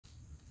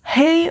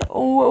Hey,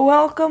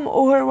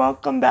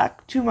 welcome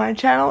back to my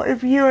channel.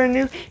 If you are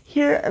new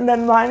here,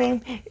 then my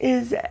name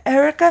is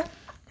Erica.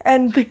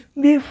 And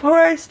before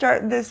I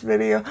start this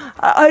video,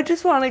 I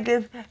just want to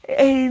give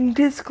a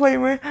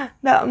disclaimer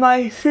that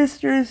my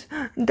sister's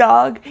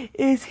dog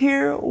is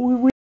here.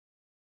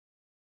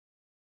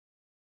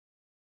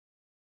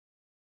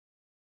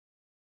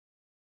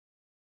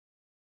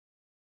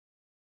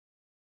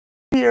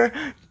 Your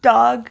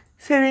dog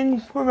sitting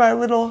for my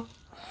little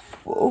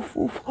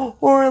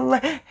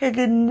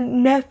four-legged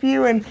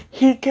nephew, and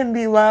he can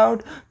be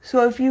loud.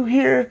 So if you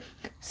hear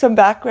some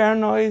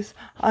background noise,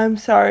 I'm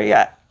sorry.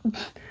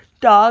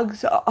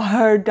 Dogs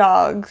are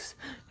dogs,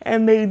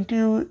 and they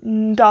do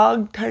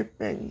dog type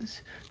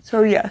things.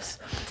 So yes,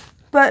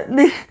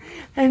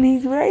 and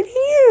he's right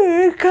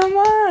here. Come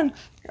on.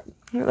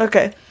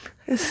 Okay,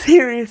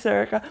 serious,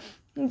 Erica.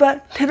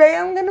 But today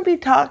I'm going to be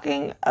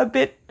talking a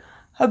bit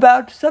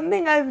about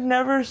something I've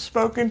never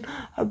spoken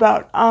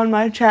about on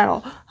my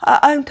channel.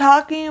 I'm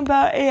talking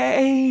about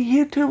a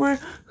YouTuber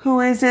who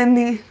is in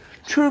the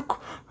true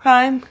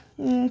crime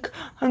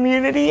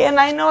community, and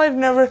I know I've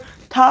never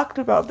talked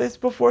about this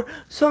before,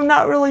 so I'm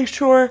not really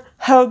sure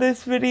how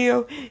this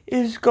video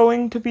is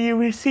going to be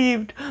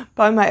received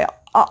by my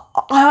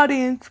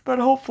audience, but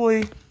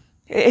hopefully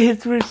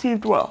it's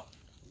received well.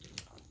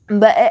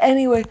 But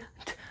anyway,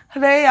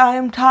 today I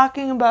am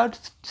talking about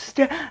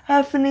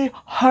Stephanie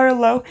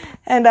Harlowe,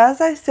 and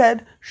as I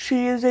said,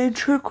 she is a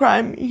true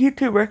crime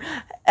YouTuber,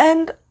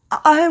 and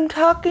I am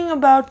talking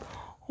about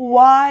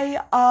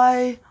why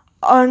I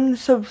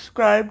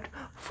unsubscribed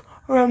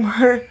from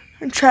her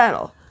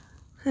channel.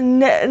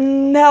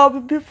 Now,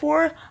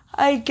 before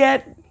I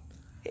get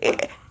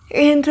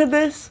into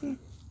this,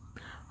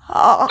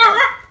 oh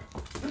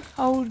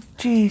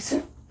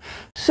jeez.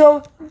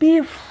 So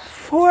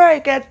before I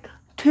get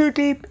too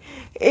deep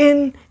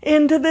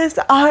into this,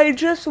 I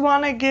just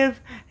want to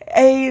give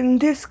a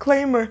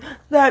disclaimer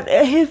that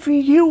if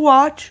you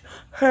watch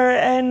her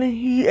and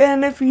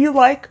if you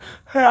like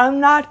her, I'm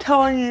not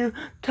telling you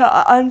to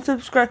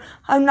unsubscribe.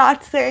 I'm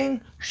not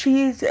saying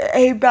she's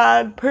a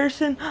bad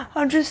person.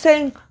 I'm just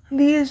saying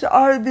these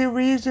are the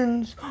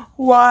reasons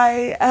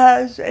why,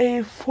 as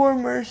a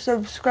former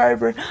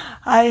subscriber,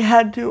 I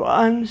had to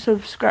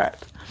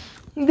unsubscribe.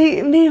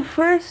 The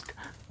first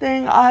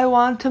thing I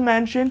want to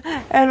mention,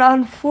 and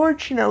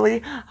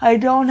unfortunately I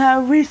don't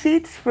have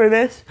receipts for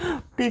this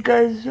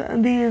because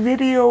the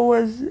video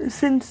was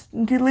since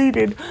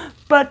deleted,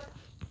 but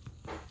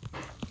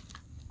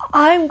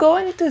I'm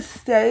going to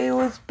say it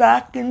was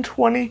back in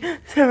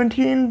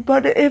 2017,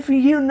 but if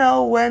you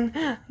know when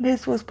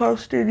this was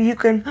posted, you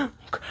can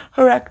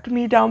correct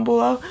me down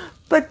below.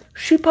 But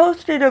she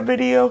posted a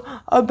video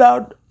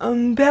about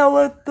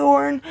Bella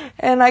Thorne,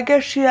 and I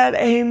guess she had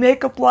a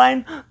makeup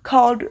line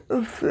called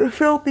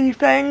Filthy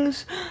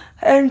Fangs,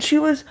 and she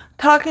was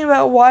talking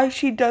about why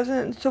she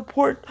doesn't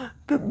support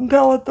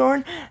Bella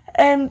Thorne,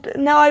 and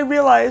now I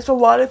realize a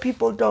lot of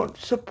people don't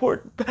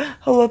support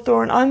Bella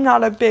Thorne. I'm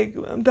not a big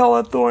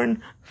Bella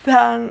Thorne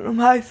fan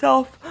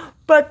myself,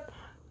 but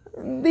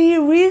the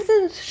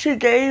reasons she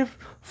gave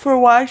for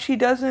why she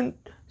doesn't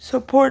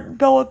support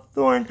Bella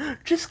Thorne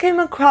just came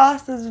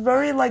across as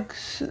very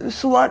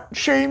slut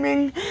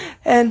shaming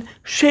and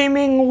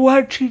shaming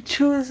what she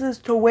chooses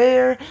to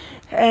wear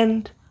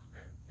and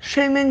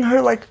shaming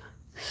her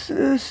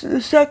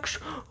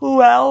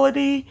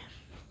sexuality,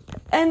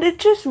 and it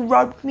just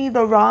rubbed me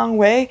the wrong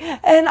way.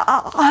 And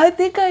I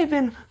think I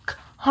even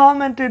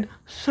commented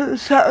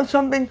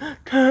something to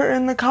her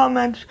in the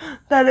comments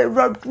that it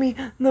rubbed me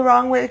the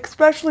wrong way,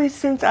 especially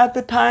since at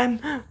the time,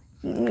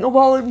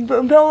 well,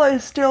 Bella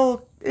is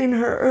still in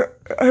her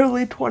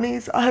early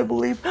 20s, I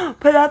believe,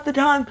 but at the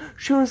time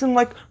she was in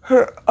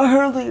her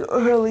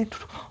early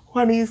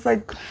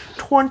 20s,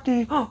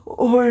 20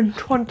 or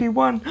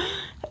 21,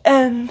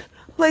 and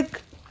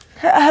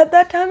at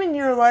that time in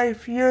your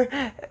life, you're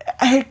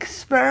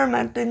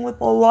experimenting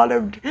with a lot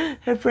of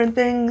different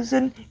things,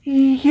 and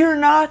you're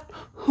not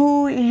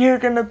who you're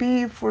gonna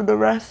be for the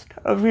rest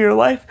of your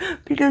life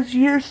because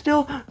you're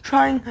still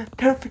trying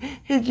to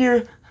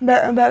figure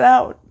that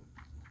out.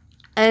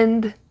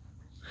 And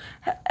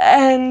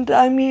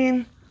I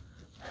mean,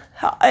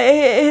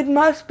 it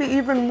must be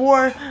even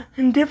more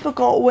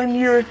difficult when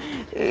you're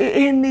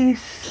in the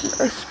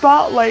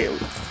spotlight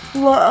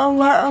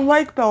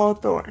like Bella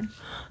Thorne.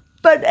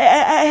 But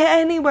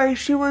anyway,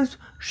 she was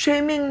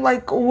shaming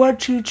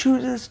what she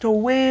chooses to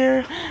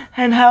wear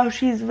and how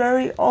she's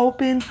very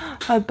open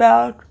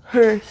about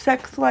her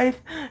sex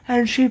life,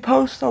 and she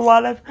posts a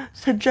lot of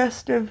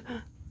suggestive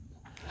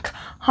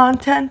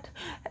content.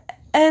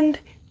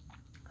 And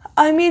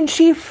I mean,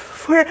 she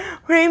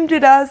framed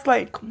it as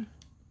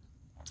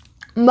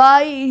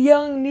my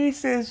young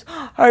nieces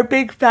are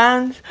big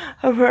fans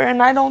of her,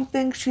 and I don't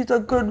think she's a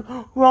good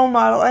role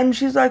model. And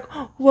she's like,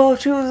 well,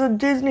 she was a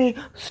Disney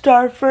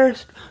star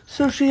first,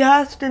 so she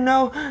has to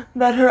know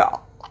that her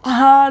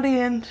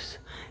audience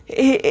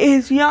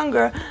is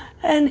younger.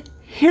 And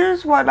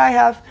here's what I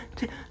have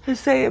to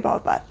say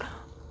about that.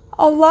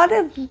 a lot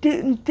of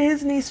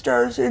Disney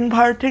stars in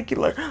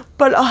particular,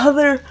 but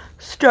other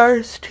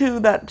stars too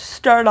that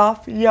start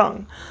off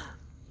young,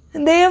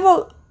 and they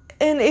have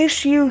an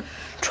issue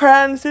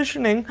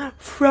transitioning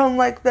from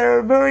like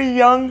their very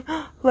young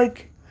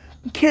like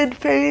kid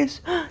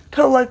phase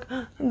to like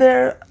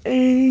their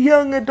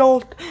young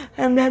adult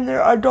and then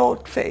their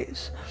adult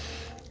phase.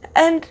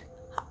 And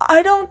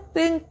I don't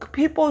think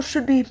people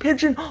should be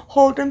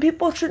pigeonholed, and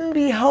people shouldn't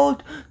be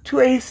held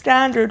to a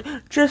standard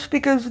just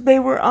because they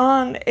were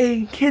on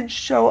a kids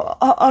show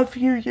a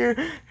few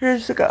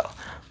years ago.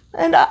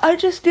 And I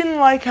just didn't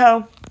like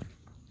how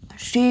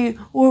she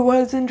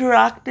was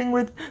interacting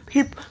with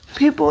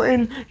people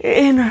in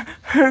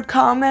her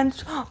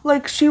comments.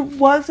 Like, she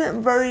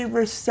wasn't very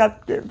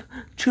receptive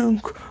to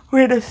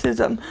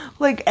criticism.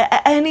 Like,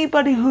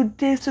 anybody who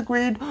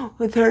disagreed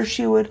with her,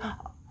 she would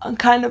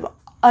kind of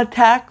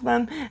attack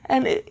them,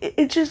 and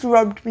it just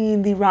rubbed me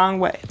the wrong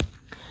way.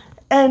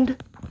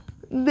 And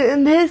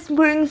this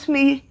brings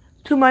me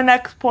to my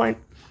next point,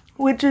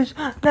 which is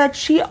that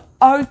she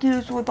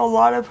argues with a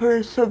lot of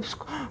her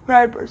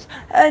subscribers.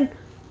 And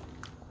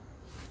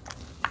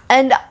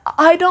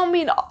I don't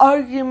mean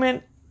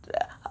argument,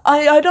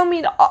 I don't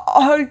mean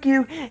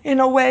argue in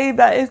a way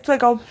that it's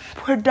like a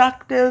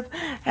productive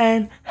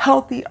and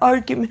healthy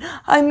argument.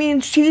 I mean,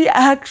 she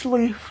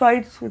actually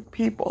fights with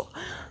people.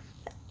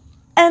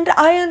 And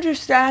I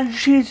understand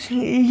she's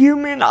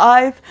human.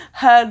 I've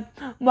had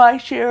my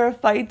share of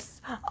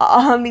fights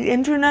on the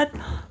internet,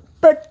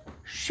 but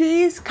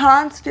she's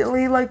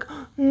constantly like,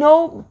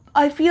 no,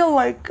 I feel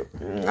like,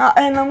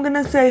 and I'm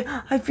gonna say,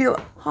 I feel,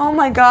 oh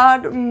my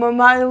god,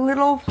 my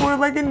little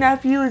four-legged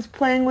nephew is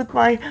playing with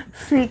my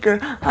sneaker.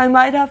 I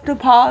might have to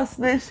pause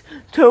this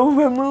to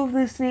remove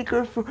the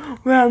sneaker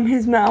from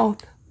his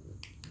mouth.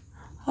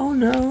 Oh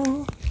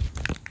no.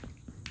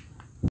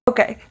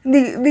 Okay,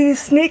 the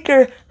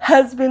sneaker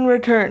has been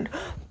returned.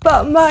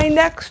 But my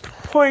next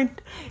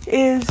point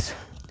is,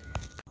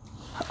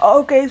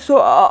 okay,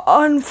 so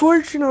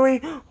unfortunately,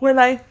 when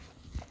I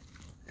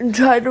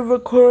tried to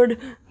record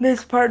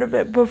this part of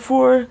it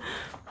before,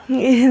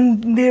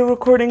 the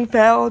recording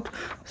failed.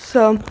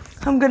 So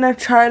I'm gonna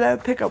try to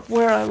pick up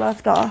where I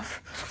left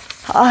off.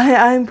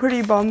 I'm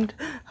pretty bummed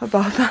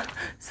about that.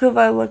 So if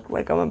I look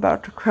like I'm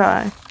about to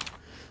cry,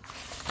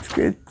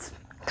 it's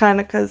kind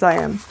of because I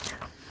am.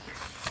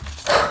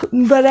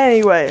 But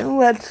anyway,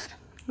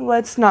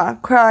 let's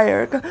not cry,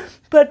 Erica.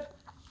 But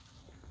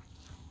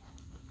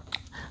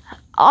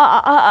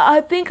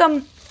I think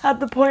I'm at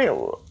the point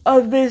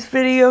of this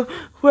video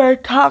where I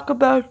talk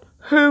about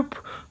her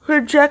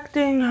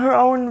projecting her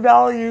own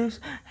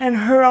values and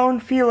her own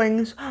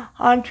feelings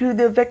onto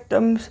the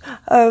victims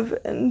of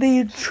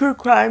the true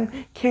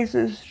crime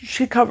cases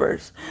she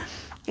covers.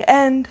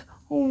 And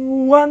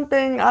one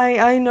thing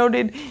I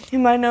noted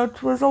in my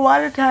notes was a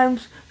lot of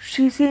times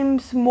she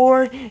seems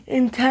more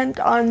intent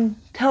on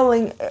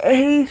telling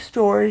a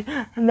story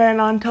than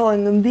on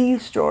telling the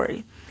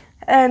story.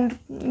 And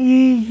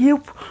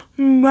you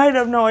might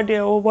have no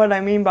idea what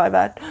I mean by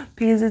that,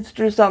 because it's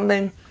just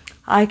something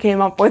I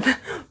came up with.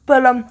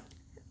 But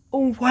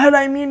what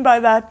I mean by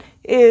that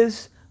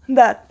is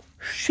that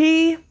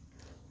she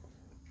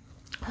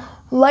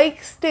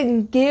likes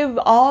to give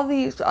all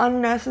these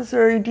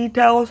unnecessary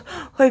details.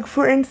 Like,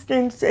 for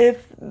instance,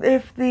 if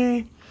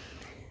the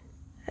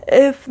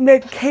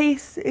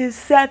case is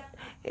set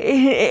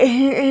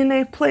in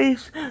a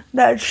place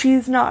that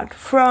she's not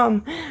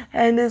from,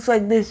 and it's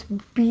like this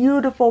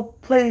beautiful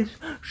place,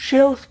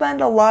 she'll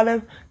spend a lot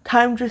of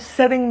time just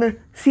setting the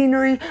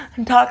scenery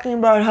and talking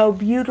about how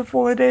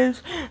beautiful it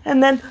is.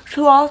 And then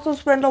she'll also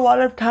spend a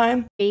lot of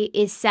time. It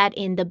is set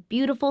in the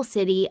beautiful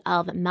city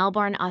of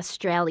Melbourne,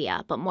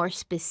 Australia, but more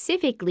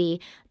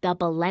specifically, the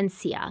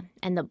Valencia.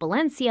 And the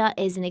Valencia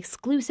is an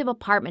exclusive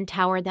apartment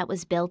tower that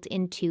was built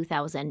in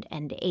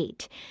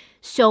 2008.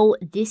 So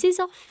this is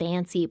a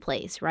fancy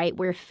place, right,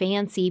 where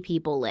fancy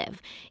people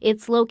live.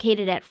 It's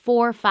located at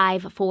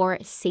 454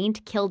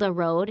 St. Kilda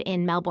Road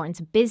in Melbourne's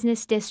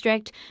business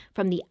district.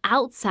 From the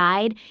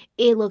outside,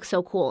 it looks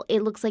so cool.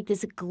 It looks like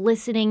this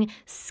glistening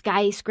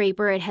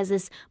skyscraper. It has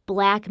this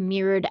black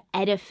mirrored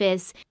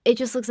edifice. It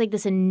just looks like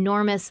this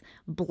enormous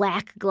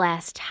black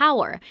glass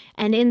tower.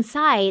 And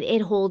inside,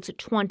 it holds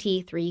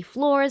 23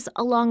 floors,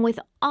 along with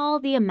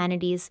all the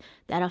amenities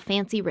that a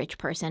fancy rich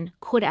person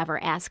could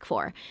ever ask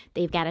for.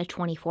 They've got a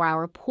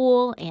 24-hour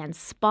pool and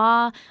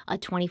spa, a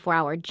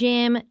 24-hour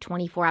gym,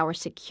 24-hour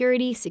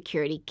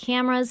security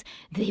cameras.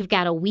 They've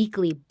got a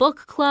weekly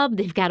book club.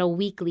 They've got a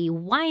weekly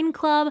wine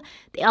club.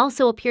 They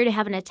also appear to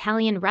have an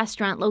Italian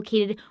restaurant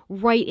located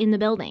right in the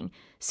building.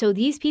 So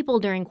these people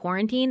during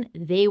quarantine,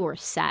 they were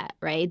set,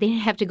 right? They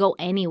didn't have to go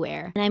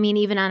anywhere. And I mean,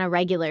 even on a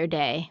regular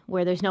day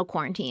where there's no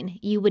quarantine,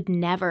 you would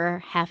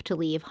never have to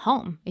leave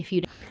home if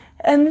you.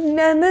 And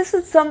this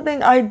is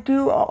something I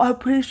do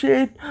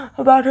appreciate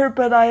about her,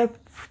 but I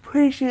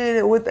appreciate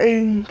it with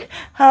a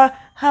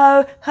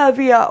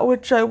caveat,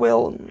 which I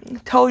will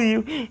tell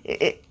you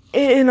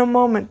in a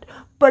moment.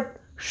 But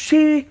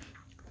she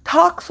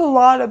talks a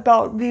lot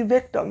about the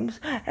victims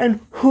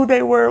and who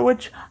they were,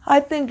 which I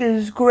think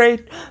is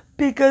great,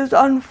 because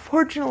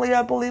unfortunately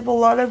I believe a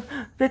lot of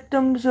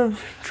victims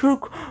of true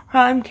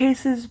crime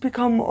cases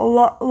become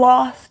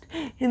lost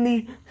in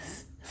the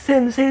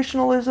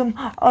sensationalism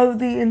of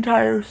the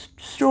entire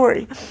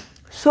story.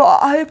 So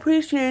I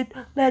appreciate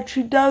that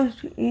she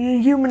does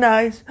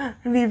humanize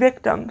the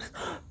victims,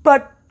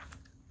 but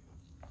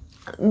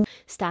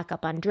stock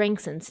up on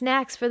drinks and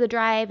snacks for the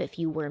drive. If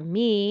you were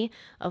me,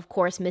 of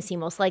course, Missy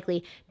most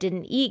likely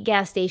didn't eat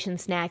gas station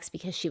snacks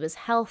because she was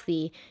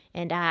healthy,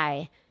 and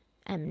I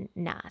am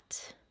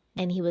not.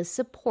 And he was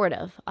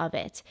supportive of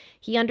it.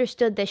 He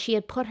understood that she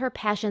had put her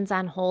passions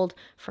on hold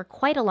for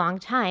quite a long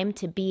time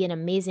to be an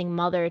amazing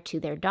mother to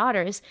their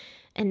daughters,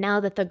 and now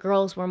that the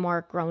girls were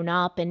more grown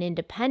up and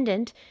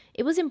independent,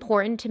 it was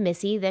important to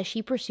Missy that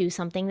she pursue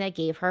something that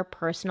gave her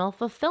personal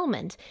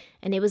fulfillment,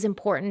 and it was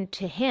important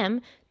to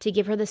him to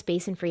give her the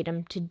space and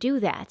freedom to do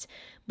that.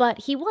 But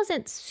he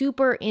wasn't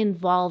super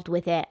involved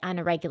with it on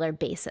a regular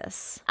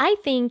basis. I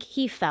think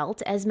he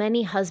felt, as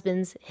many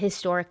husbands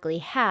historically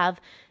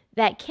have,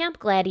 that Camp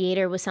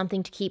Gladiator was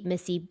something to keep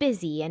Missy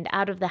busy and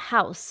out of the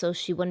house so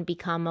she wouldn't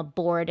become a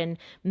bored and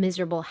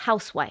miserable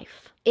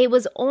housewife. It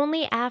was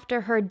only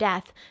after her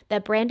death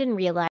that Brandon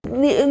realized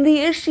the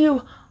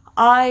issue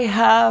I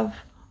have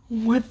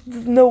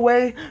with the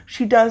way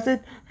she does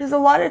it is a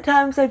lot of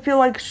times I feel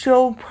like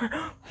she'll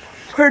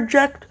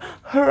project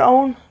her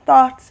own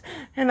thoughts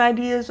and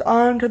ideas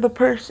onto the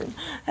person.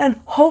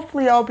 And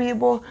hopefully I'll be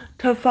able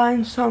to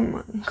find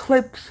some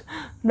clips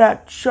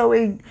that show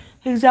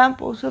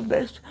examples of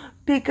this,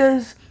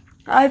 because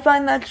I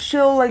find that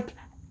she'll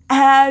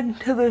add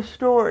to the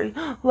story.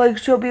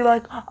 She'll be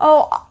like,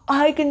 oh,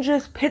 I can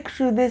just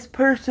picture this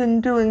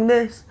person doing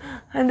this,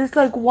 and it's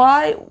like,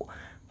 why?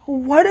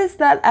 What is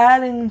that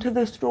adding to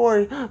the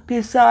story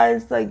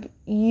besides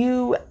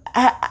you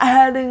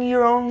adding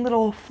your own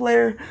little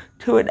flair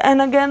to it?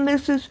 And again,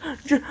 this is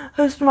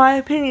just my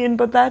opinion,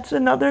 but that's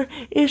another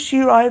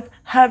issue I've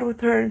had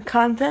with her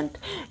content.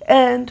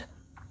 And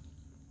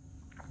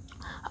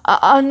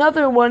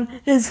another one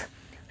is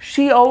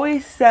she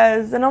always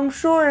says, and I'm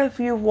sure if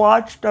you've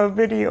watched a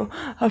video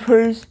of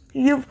hers,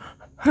 you've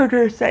heard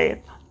her say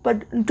it,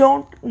 but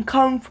don't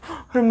come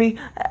for me.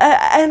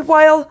 And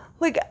while,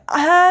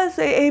 as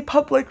a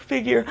public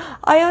figure,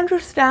 I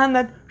understand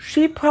that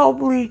she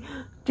probably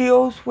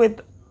deals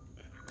with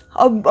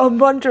a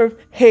bunch of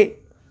hate.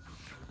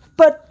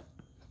 But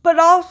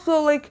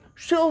also,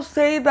 she'll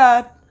say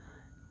that,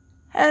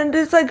 and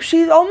it's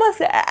she's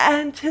almost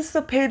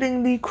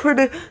anticipating the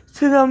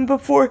criticism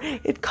before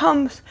it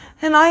comes.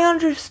 And I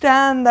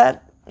understand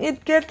that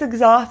it gets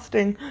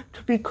exhausting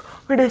to be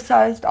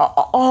criticized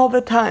all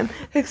the time,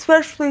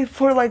 especially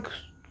for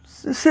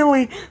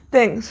silly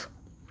things.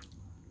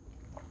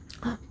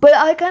 But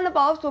I kind of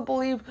also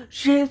believe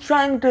she's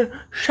trying to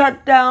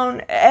shut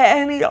down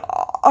any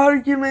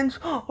arguments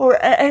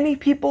or any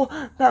people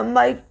that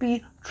might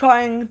be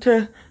trying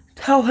to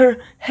tell her,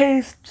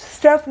 hey,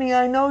 Stephanie,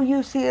 I know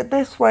you see it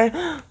this way,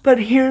 but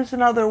here's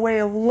another way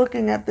of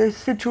looking at this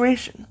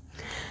situation.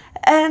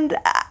 And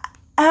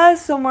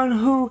as someone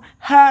who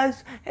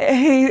has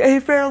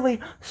a fairly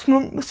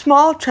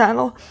small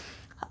channel,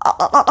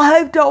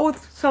 I've dealt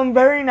with some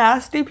very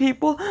nasty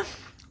people,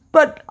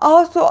 but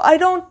also I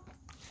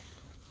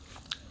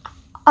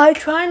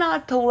try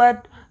not to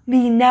let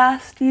the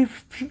nasty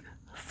few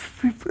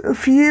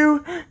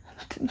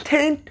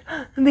taint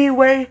the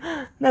way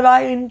that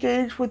I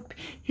engage with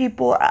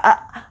people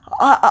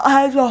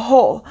as a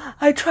whole.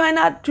 I try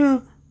not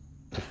to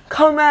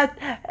come at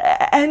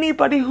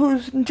anybody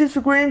who's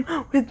disagreeing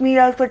with me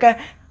as a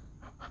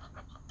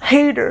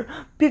hater,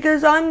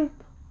 because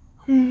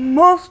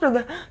most of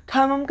the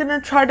time I'm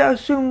gonna try to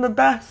assume the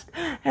best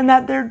and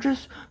that they're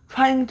just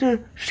trying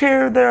to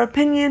share their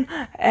opinion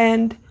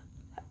and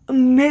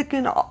make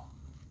an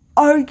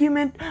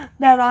argument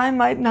that I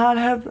might not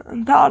have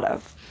thought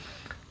of.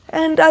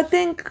 And I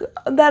think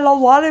that a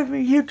lot of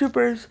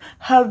YouTubers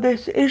have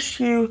this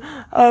issue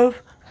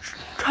of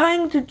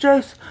trying to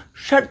just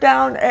shut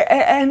down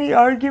any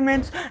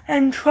arguments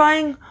and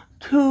trying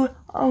to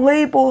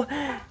label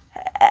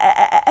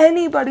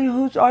anybody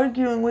who's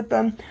arguing with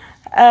them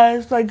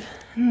as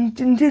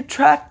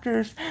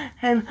detractors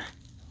and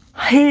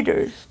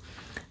haters.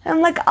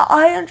 And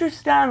I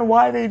understand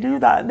why they do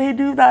that. They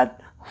do that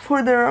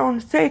for their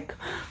own sake.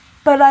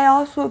 But I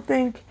also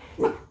think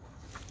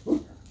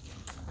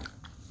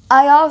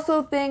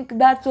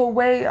that's a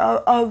way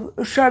of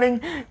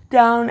shutting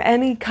down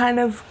any kind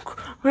of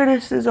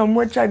criticism,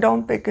 which I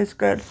don't think is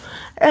good.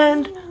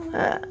 And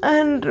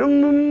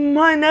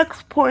my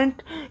next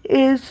point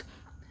is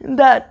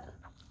that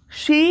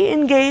she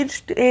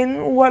engaged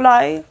in what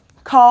I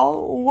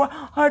call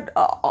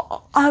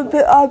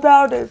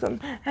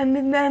aboutism.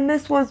 And then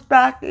this was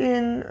back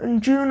in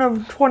June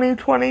of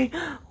 2020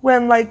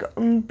 when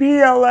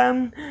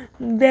BLM,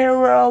 there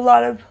were a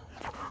lot of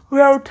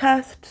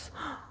protests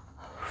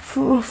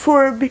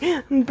for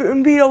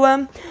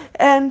BLM,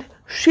 and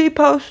she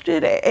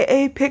posted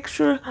a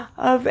picture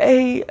of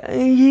a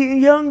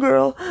young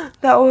girl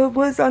that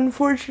was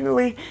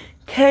unfortunately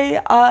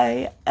killed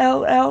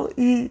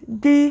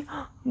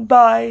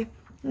by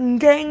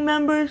gang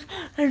members,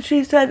 and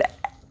she said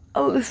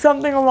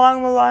something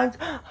along the lines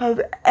of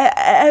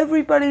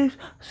everybody's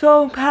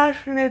so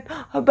passionate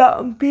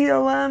about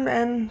BLM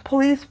and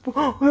police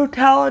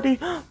brutality,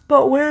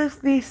 but where's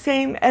the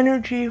same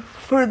energy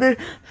for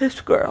this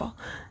girl?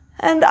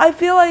 And I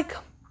feel like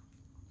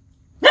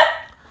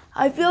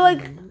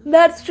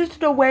that's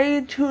just a way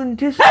to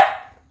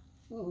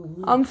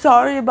I'm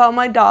sorry about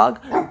my dog.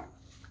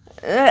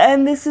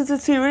 And this is a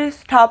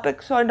serious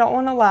topic, so I don't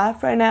want to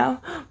laugh right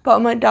now, but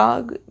my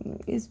dog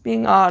is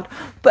being odd.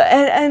 But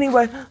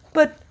anyway,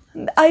 but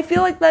I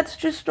feel like that's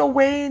just a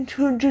way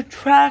to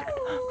detract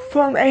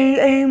from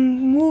a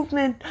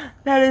movement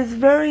that is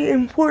very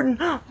important.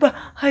 But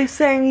I'm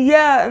saying,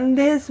 yeah,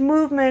 this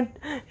movement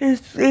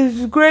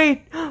is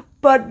great,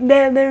 but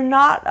they're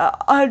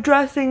not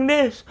addressing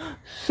this,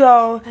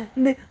 so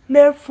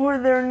therefore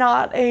they're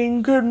not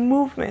a good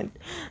movement.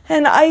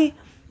 And I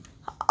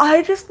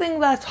just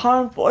think that's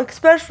harmful,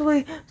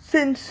 especially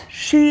since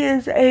she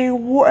is a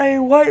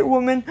white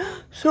woman.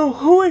 So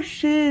who is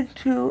she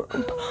to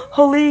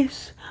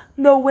police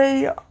the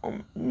way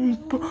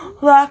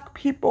black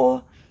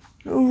people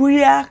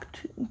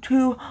react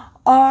to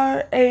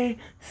racism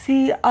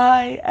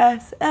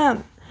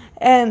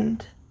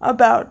and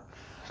about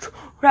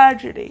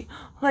tragedy?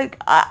 Like,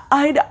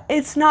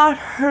 it's not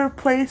her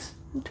place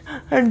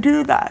to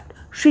do that.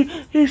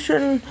 He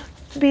shouldn't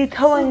be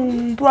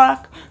telling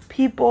black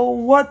people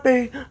what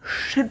they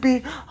should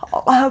be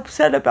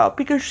upset about,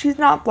 because she's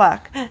not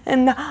black,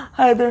 and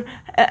neither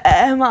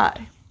am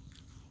I.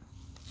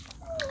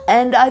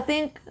 And I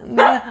think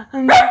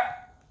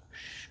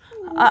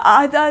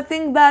I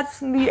think that's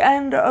the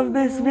end of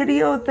this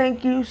video.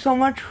 Thank you so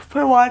much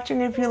for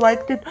watching. If you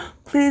liked it,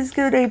 please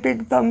give it a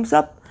big thumbs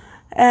up.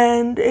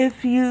 And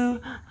if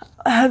you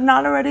have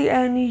not already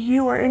and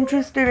you are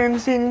interested in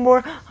seeing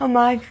more of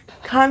my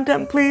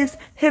content, please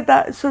hit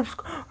that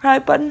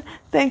subscribe button.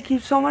 Thank you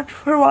so much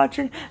for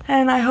watching,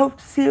 and I hope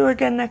to see you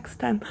again next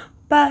time.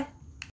 Bye.